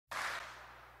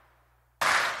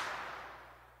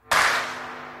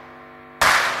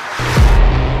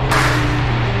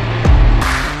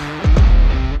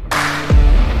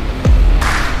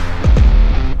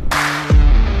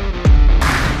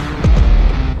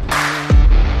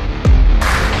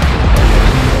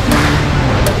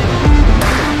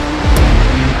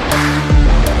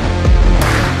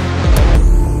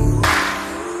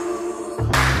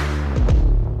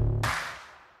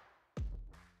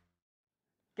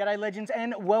G'day legends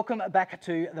and welcome back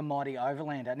to the Mighty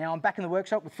Overlander. Now I'm back in the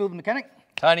workshop with Phil the mechanic.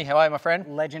 Tony, how are you, my friend?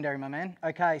 Legendary, my man.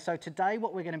 Okay, so today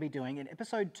what we're going to be doing in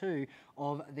episode 2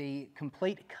 of the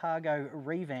complete cargo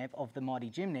revamp of the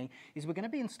Mighty Jimny is we're going to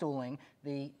be installing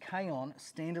the KAON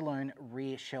Standalone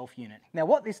Rear Shelf unit. Now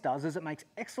what this does is it makes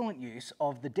excellent use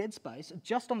of the dead space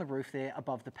just on the roof there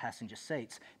above the passenger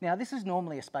seats. Now this is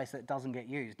normally a space that doesn't get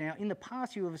used. Now in the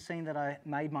past you have seen that I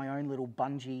made my own little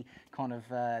bungee kind of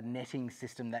netting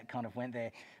system that kind of went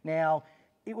there. Now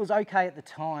it was okay at the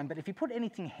time, but if you put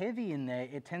anything heavy in there,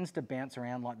 it tends to bounce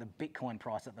around like the Bitcoin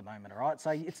price at the moment, all right?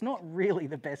 So it's not really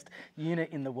the best unit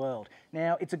in the world.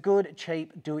 Now, it's a good,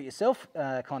 cheap, do-it-yourself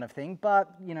kind of thing,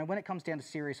 but you know, when it comes down to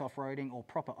serious off-roading or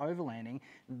proper overlanding,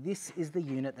 this is the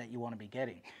unit that you want to be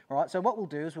getting, all right? So what we'll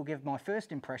do is we'll give my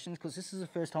first impressions, because this is the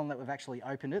first time that we've actually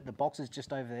opened it. The box is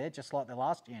just over there, just like the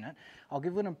last unit. I'll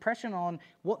give an impression on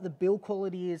what the build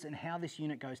quality is and how this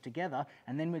unit goes together,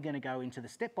 and then we're going to go into the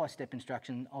step-by-step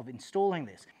instructions of installing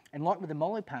this. And like with the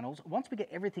molly panels, once we get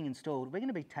everything installed, we're going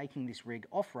to be taking this rig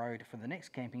off-road for the next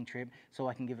camping trip so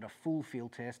I can give it a full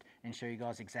field test and show you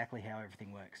guys exactly how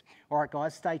everything works. All right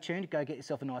guys, stay tuned, go get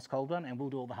yourself a nice cold one and we'll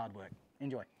do all the hard work.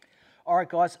 Enjoy. All right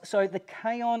guys, so the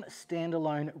KAON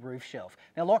Standalone Roof Shelf.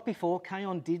 Now like before,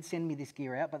 KAON did send me this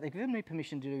gear out, but they've given me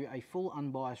permission to do a full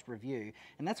unbiased review,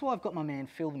 and that's why I've got my man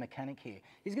Phil the mechanic here.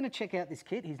 He's going to check out this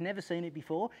kit, he's never seen it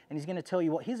before, and he's going to tell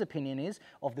you what his opinion is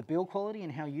of the build quality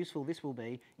and how useful this will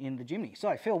be in the Jimny.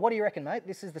 So Phil, what do you reckon, mate?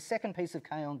 This is the second piece of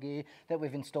KAON gear that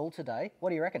we've installed today. What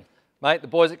do you reckon? Mate, the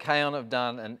boys at KAON have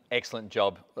done an excellent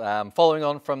job. Following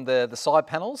on from the side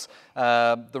panels,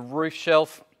 the roof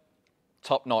shelf,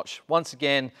 top notch. Once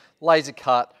again, laser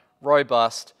cut,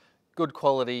 robust, good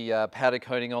quality powder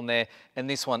coating on there, and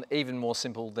this one even more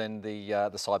simple than the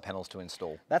side panels to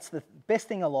install. That's the best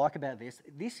thing I like about this.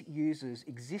 This uses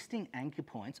existing anchor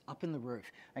points up in the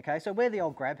roof. Okay, so where the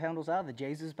old grab handles are, the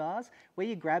Jesus bars, where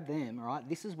you grab them, all right,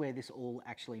 this is where this all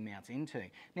actually mounts into.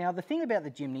 Now the thing about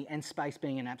the Jimny and space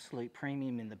being an absolute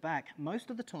premium in the back, most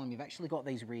of the time you've actually got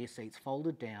these rear seats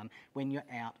folded down when you're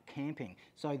out camping.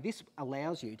 So this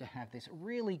allows you to have this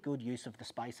really good use of the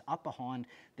space up behind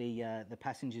the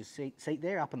passenger's seat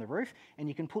there up on the roof, and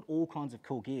you can put all kinds of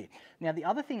cool gear. Now the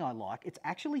other thing I like, it's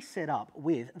actually set up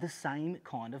with the same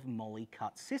kind of molly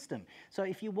cut system. So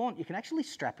if you want, you can actually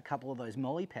strap a couple of those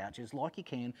molly pouches like you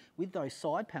can with those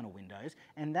side panel windows,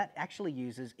 and that actually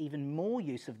uses even more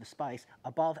use of the space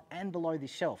above and below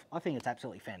this shelf. I think it's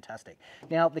absolutely fantastic.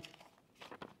 Now the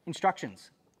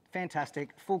instructions, fantastic,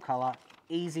 full color,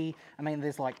 easy. I mean,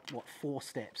 there's like, what, 4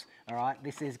 steps, all right?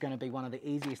 This is going to be one of the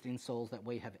easiest installs that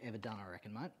we have ever done, I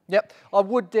reckon, mate. Yep, I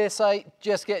would dare say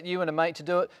just get you and a mate to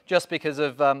do it, just because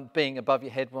of being above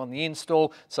your head on the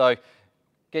install. So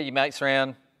get your mates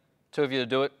around, 2 of you to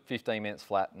do it, 15 minutes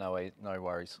flat, no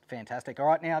worries. Fantastic. All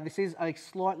right, now this is a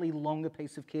slightly longer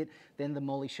piece of kit than the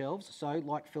molly shelves. So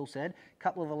like Phil said, a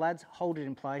couple of the lads hold it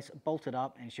in place, bolt it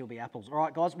up, and she'll be apples. All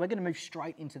right, guys, we're going to move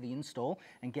straight into the install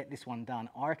and get this one done.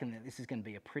 I reckon that this is going to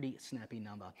be a pretty snappy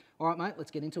number. All right, mate,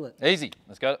 let's get into it. Easy,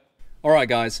 let's go. All right,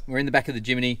 guys, we're in the back of the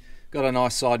Jimny. Got a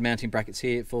nice side mounting brackets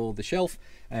here for the shelf,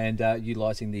 and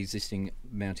utilising the existing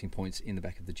mounting points in the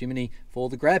back of the Jimny for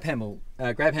the grab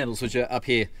handles, which are up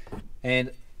here.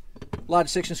 And large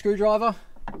section screwdriver.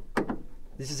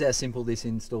 This is how simple this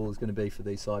install is going to be for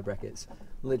these side brackets.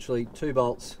 Literally 2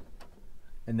 bolts,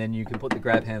 and then you can put the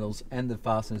grab handles and the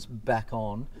fasteners back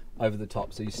on over the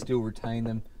top, so you still retain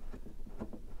them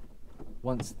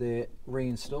once they're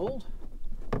reinstalled.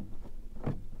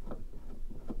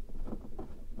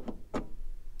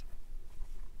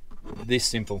 This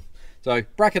simple. So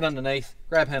bracket underneath,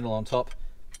 grab handle on top.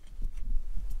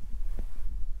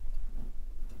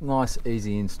 Nice,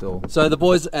 easy install. So the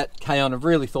boys at KAON have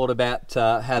really thought about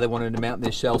how they wanted to mount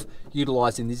their shelf,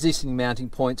 utilising the existing mounting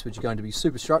points, which are going to be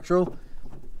super structural,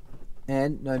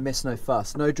 and no mess, no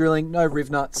fuss, no drilling, no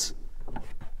riv nuts.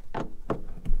 And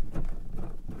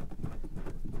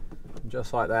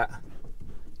just like that,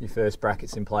 your first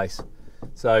bracket's in place.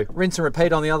 So rinse and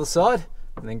repeat on the other side,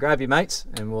 and then grab your mates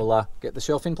and we'll get the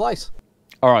shelf in place.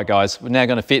 All right guys, we're now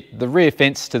going to fit the rear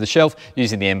fence to the shelf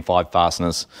using the M5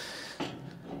 fasteners.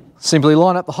 Simply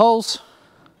line up the holes,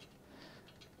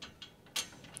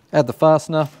 add the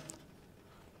fastener,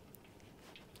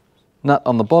 nut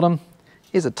on the bottom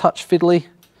is a touch fiddly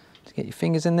to get your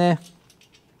fingers in there.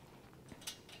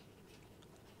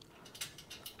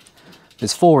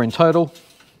 There's 4 in total,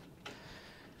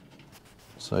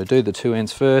 so do the 2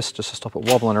 ends first just to stop it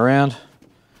wobbling around.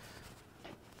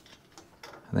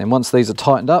 And then once these are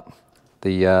tightened up,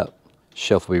 the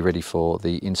shelf will be ready for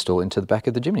the install into the back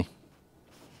of the Jimny.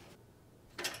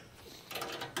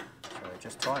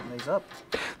 just tighten these up.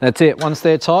 That's it. Once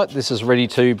they're tight, this is ready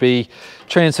to be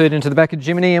transferred into the back of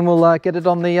Jimny, and we'll get it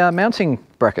on the mounting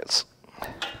brackets.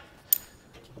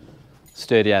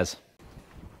 Sturdy as.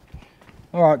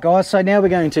 All right, guys, so now we're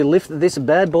going to lift this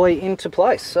bad boy into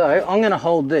place. So I'm going to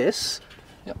hold this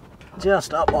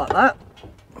just up like that.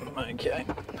 Okay.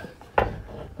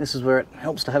 This is where it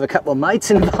helps to have a couple of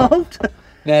mates involved.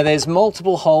 Now there's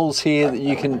multiple holes here that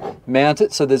you can mount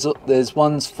it. So there's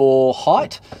ones for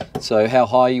height, so how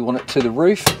high you want it to the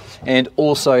roof, and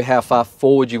also how far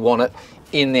forward you want it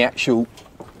in the actual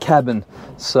cabin.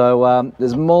 So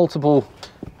there's multiple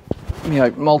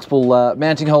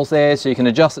mounting holes there, so you can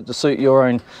adjust it to suit your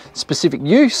own specific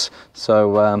use.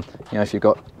 So if you've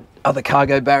got other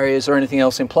cargo barriers or anything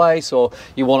else in place, or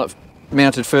you want it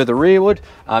mounted further rearward,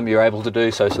 you're able to do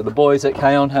so. So the boys at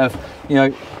KAON have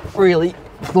really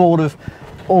thought of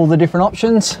all the different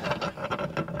options.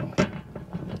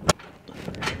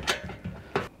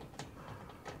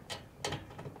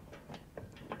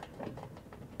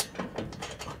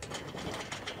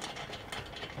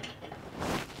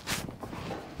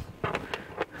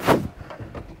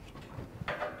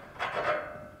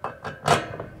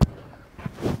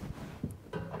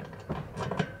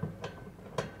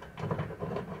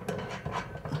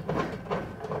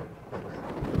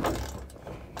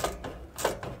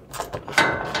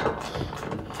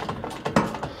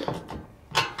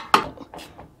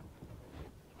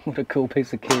 What a cool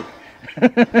piece of kit.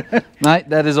 Mate,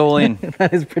 that is all in.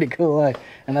 That is pretty cool, eh?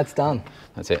 And that's done.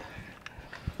 That's it.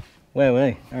 Where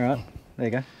we? All right, there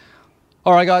you go.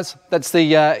 All right, guys, that's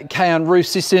the KAON roof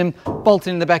system,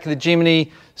 bolted in the back of the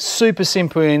Jimny. Super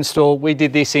simple install. We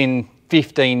did this in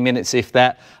 15 minutes, if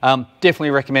that.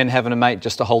 Definitely recommend having a mate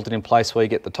just to hold it in place while you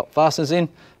get the top fasteners in.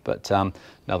 But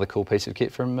another cool piece of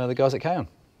kit from the guys at KAON.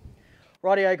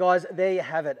 Rightio, guys, there you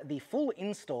have it. The full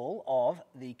install of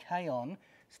the KAON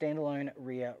Standalone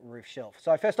Rear Roof Shelf.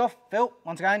 So first off, Phil,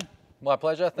 once again, My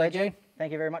pleasure, thank you.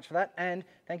 Thank you very much for that, and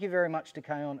thank you very much to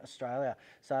KAON Australia.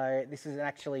 So this is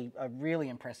actually a really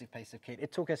impressive piece of kit.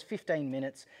 It took us 15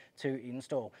 minutes to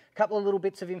install. A couple of little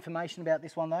bits of information about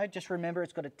this one though. Just remember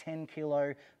it's got a 10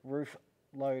 kilo roof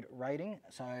load rating,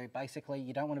 so basically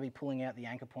you don't want to be pulling out the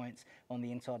anchor points on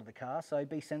the inside of the car, so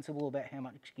be sensible about how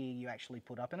much gear you actually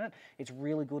put up in it. It's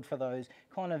really good for those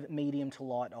kind of medium to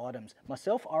light items.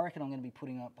 Myself, I reckon I'm going to be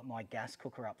putting up my gas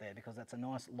cooker up there because that's a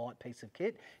nice light piece of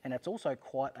kit, and it's also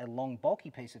quite a long bulky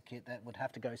piece of kit that would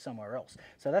have to go somewhere else.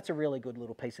 So that's a really good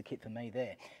little piece of kit for me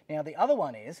there. Now the other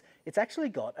one is, it's actually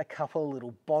got a couple of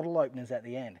little bottle openers at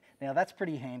the end. Now that's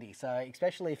pretty handy, so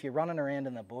especially if you're running around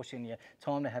in the bush and you're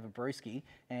time to have a brewski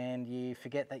and you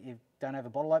forget that you don't have a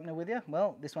bottle opener with you,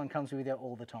 well, this one comes with you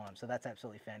all the time, so that's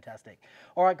absolutely fantastic.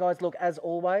 All right, guys, look, as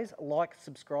always, like,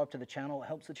 subscribe to the channel. It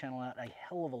helps the channel out a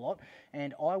hell of a lot,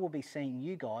 and I will be seeing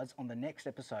you guys on the next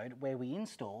episode where we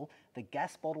install the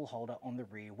gas bottle holder on the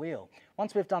rear wheel.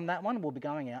 Once we've done that one, we'll be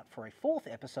going out for a fourth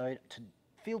episode to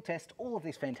field test all of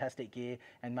this fantastic gear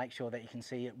and make sure that you can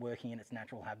see it working in its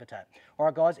natural habitat. All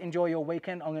right, guys, enjoy your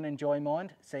weekend. I'm going to enjoy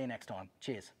mine. See you next time.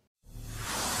 Cheers.